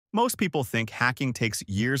Most people think hacking takes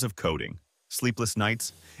years of coding, sleepless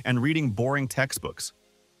nights, and reading boring textbooks.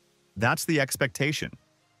 That's the expectation.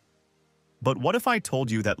 But what if I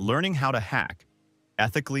told you that learning how to hack,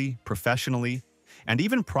 ethically, professionally, and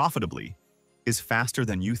even profitably, is faster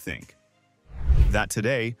than you think? That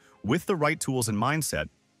today, with the right tools and mindset,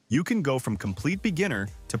 you can go from complete beginner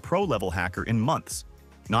to pro-level hacker in months,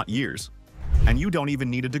 not years. And you don't even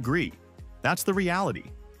need a degree. That's the reality.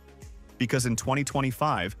 Because in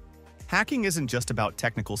 2025, hacking isn't just about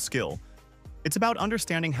technical skill, it's about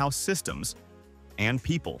understanding how systems and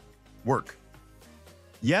people work.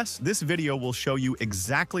 Yes, this video will show you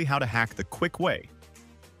exactly how to hack the quick way.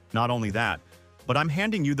 Not only that, but I'm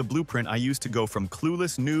handing you the blueprint I used to go from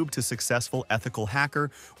clueless noob to successful ethical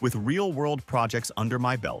hacker with real-world projects under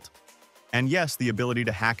my belt. And yes, the ability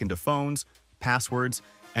to hack into phones, passwords,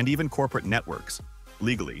 and even corporate networks.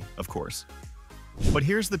 Legally, of course. But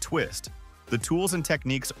here's the twist. The tools and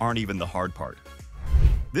techniques aren't even the hard part.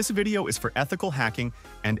 This video is for ethical hacking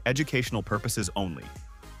and educational purposes only.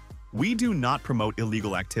 We do not promote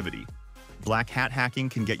illegal activity. Black hat hacking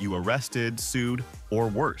can get you arrested, sued, or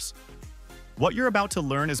worse. What you're about to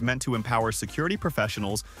learn is meant to empower security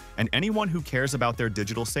professionals and anyone who cares about their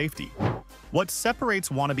digital safety. What separates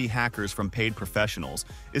wannabe hackers from paid professionals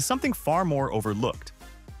is something far more overlooked.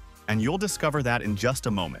 And you'll discover that in just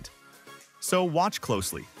a moment. So watch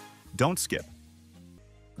closely. Don't skip.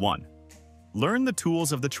 1. Learn the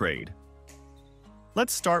tools of the trade.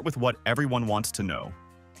 Let's start with what everyone wants to know.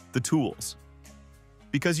 The tools.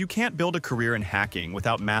 Because you can't build a career in hacking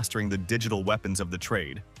without mastering the digital weapons of the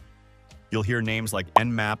trade. You'll hear names like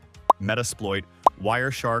Nmap, Metasploit,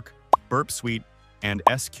 Wireshark, Burp Suite, and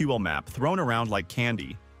SQL Map thrown around like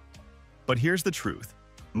candy. But here's the truth.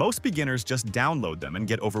 Most beginners just download them and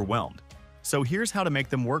get overwhelmed. So here's how to make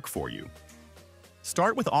them work for you.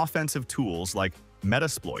 Start with offensive tools like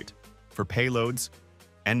Metasploit for payloads,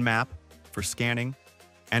 Nmap for scanning,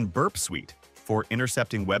 and Burp Suite for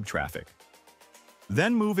intercepting web traffic.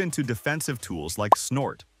 Then move into defensive tools like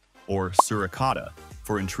Snort or Suricata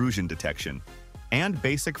for intrusion detection, and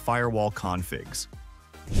basic firewall configs.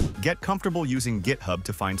 Get comfortable using GitHub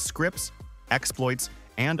to find scripts, exploits,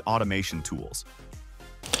 and automation tools.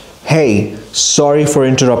 Hey, sorry for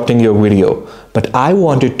interrupting your video, but I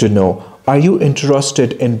wanted to know, are you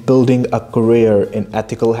interested in building a career in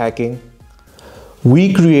ethical hacking?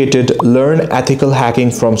 We created Learn Ethical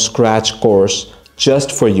Hacking from Scratch course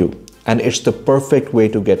just for you, and it's the perfect way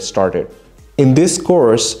to get started. In this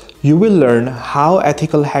course, you will learn how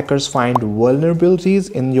ethical hackers find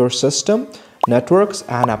vulnerabilities in your system, networks,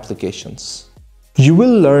 and applications. You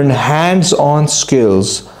will learn hands-on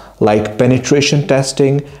skills like penetration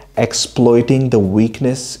testing, exploiting the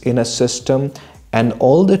weakness in a system, and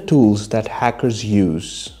all the tools that hackers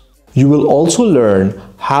use. You will also learn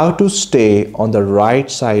how to stay on the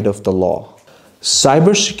right side of the law.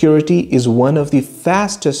 Cybersecurity is one of the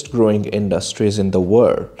fastest growing industries in the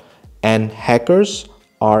world, and hackers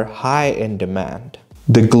are high in demand.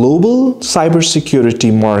 The global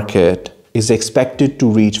cybersecurity market is expected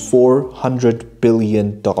to reach $400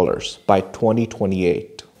 billion by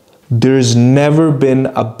 2028. There's never been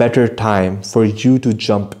a better time for you to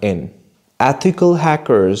jump in. Ethical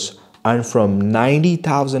hackers earn from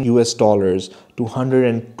 $90,000 to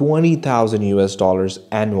 $120,000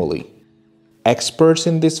 annually. Experts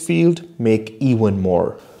in this field make even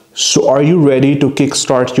more. So are you ready to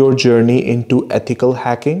kickstart your journey into ethical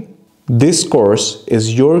hacking? This course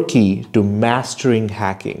is your key to mastering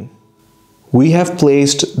hacking. We have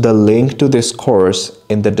placed the link to this course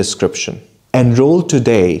in the description. Enroll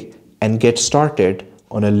today and get started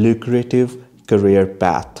on a lucrative career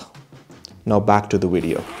path. Now back to the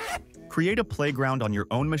video. Create a playground on your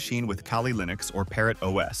own machine with Kali Linux or Parrot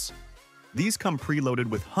OS. These come preloaded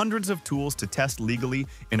with hundreds of tools to test legally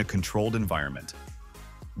in a controlled environment.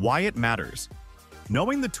 Why it matters.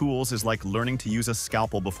 Knowing the tools is like learning to use a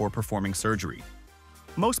scalpel before performing surgery.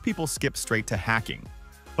 Most people skip straight to hacking,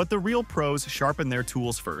 but the real pros sharpen their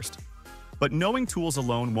tools first. But knowing tools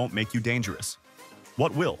alone won't make you dangerous.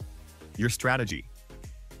 What will? Your strategy.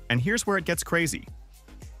 And here's where it gets crazy.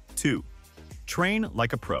 2. Train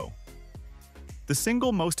like a pro. The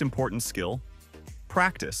single most important skill?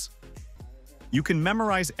 Practice. You can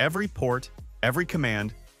memorize every port, every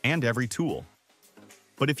command, and every tool.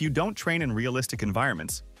 But if you don't train in realistic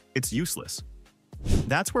environments, it's useless.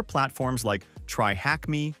 That's where platforms like Try Hack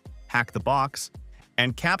Me, Hack the Box,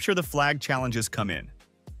 and Capture the Flag challenges come in.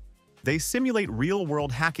 They simulate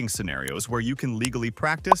real-world hacking scenarios where you can legally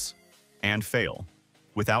practice and fail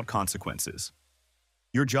without consequences.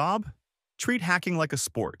 Your job? Treat hacking like a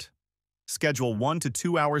sport. Schedule 1 to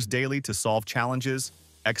 2 hours daily to solve challenges,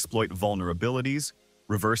 exploit vulnerabilities,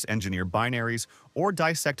 reverse engineer binaries, or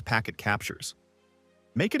dissect packet captures.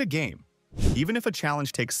 Make it a game, even if a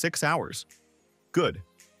challenge takes 6 hours. Good.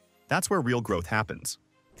 That's where real growth happens.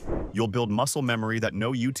 You'll build muscle memory that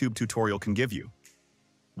no YouTube tutorial can give you.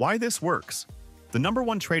 Why this works? The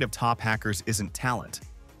 #1 trait of top hackers isn't talent.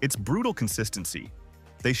 It's brutal consistency.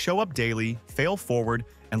 They show up daily, fail forward,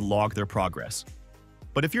 and log their progress.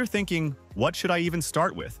 But if you're thinking, what should I even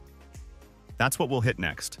start with? That's what we'll hit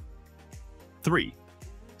next. 3.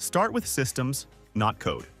 Start with systems, not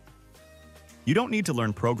code. You don't need to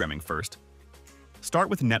learn programming first. Start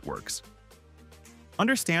with networks.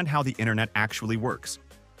 Understand how the internet actually works.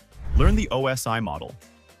 Learn the OSI model.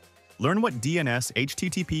 Learn what DNS,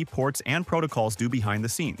 HTTP ports, and protocols do behind the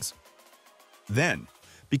scenes. Then,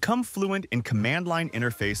 become fluent in command line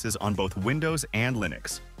interfaces on both Windows and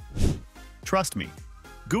Linux. Trust me,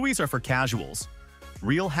 GUIs are for casuals.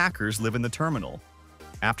 Real hackers live in the terminal.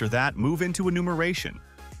 After that, move into enumeration,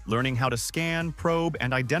 learning how to scan, probe,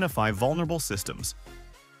 and identify vulnerable systems.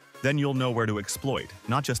 Then you'll know where to exploit,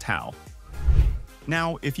 not just how.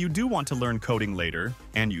 Now, if you do want to learn coding later,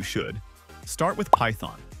 and you should, start with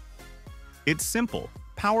Python. It's simple,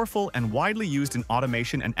 powerful, and widely used in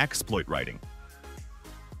automation and exploit writing.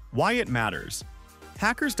 Why it matters?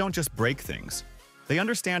 Hackers don't just break things. They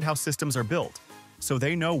understand how systems are built, so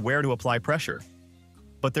they know where to apply pressure.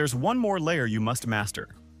 But there's one more layer you must master,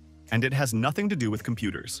 and it has nothing to do with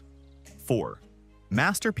computers. 4.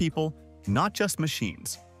 Master people, not just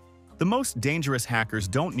machines. The most dangerous hackers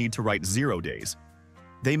don't need to write 0 days.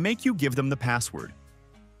 They make you give them the password.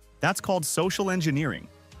 That's called social engineering,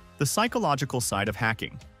 the psychological side of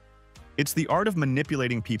hacking. It's the art of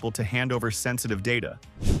manipulating people to hand over sensitive data,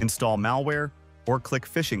 install malware, or click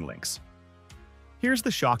phishing links. Here's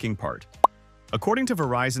the shocking part. According to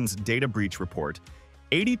Verizon's data breach report,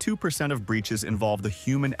 82% of breaches involve the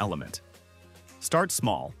human element. Start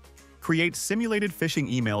small. Create simulated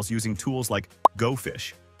phishing emails using tools like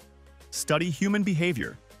GoPhish. Study human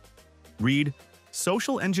behavior. Read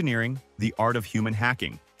Social Engineering, The Art of Human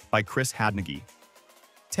Hacking by Chris Hadnagy.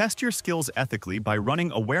 Test your skills ethically by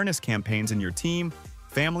running awareness campaigns in your team,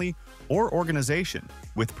 family, or organization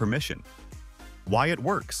with permission. Why it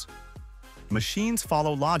works. Machines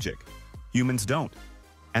follow logic, humans don't,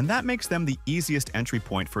 and that makes them the easiest entry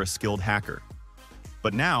point for a skilled hacker.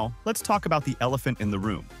 But now, let's talk about the elephant in the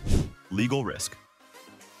room: legal risk.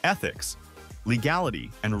 Ethics, legality,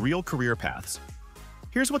 and real career paths.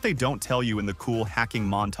 Here's what they don't tell you in the cool hacking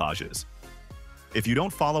montages. If you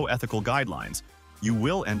don't follow ethical guidelines, you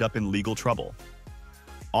will end up in legal trouble.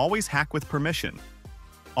 Always hack with permission.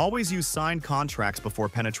 Always use signed contracts before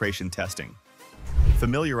penetration testing.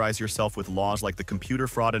 Familiarize yourself with laws like the Computer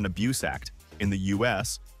Fraud and Abuse Act in the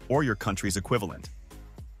US or your country's equivalent.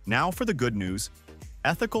 Now for the good news.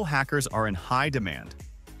 Ethical hackers are in high demand.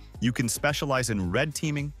 You can specialize in red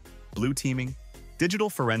teaming, blue teaming, digital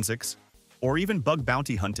forensics, or even bug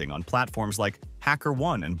bounty hunting on platforms like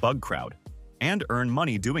HackerOne and BugCrowd, and earn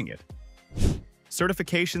money doing it.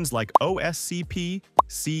 Certifications like OSCP,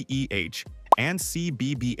 CEH, and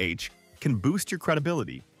CBBH can boost your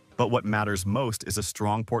credibility, but what matters most is a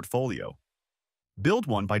strong portfolio. Build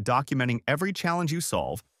one by documenting every challenge you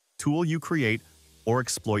solve, tool you create, or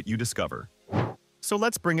exploit you discover. So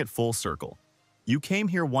let's bring it full circle. You came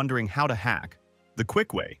here wondering how to hack, the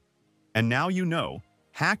quick way. And now you know,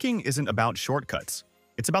 hacking isn't about shortcuts.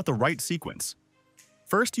 It's about the right sequence.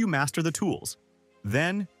 First, you master the tools.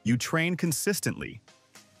 Then, you train consistently.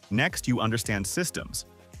 Next, you understand systems.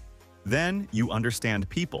 Then, you understand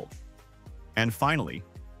people. And finally,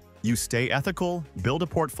 you stay ethical, build a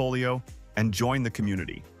portfolio, and join the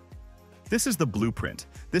community. This is the blueprint.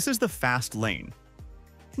 This is the fast lane.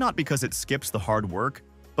 Not because it skips the hard work,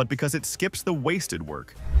 but because it skips the wasted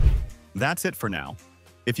work. That's it for now.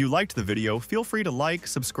 If you liked the video, feel free to like,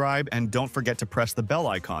 subscribe, and don't forget to press the bell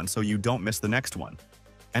icon so you don't miss the next one.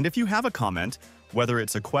 And if you have a comment, whether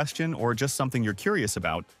it's a question or just something you're curious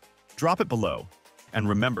about, drop it below. And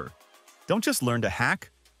remember, don't just learn to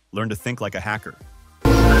hack, learn to think like a hacker.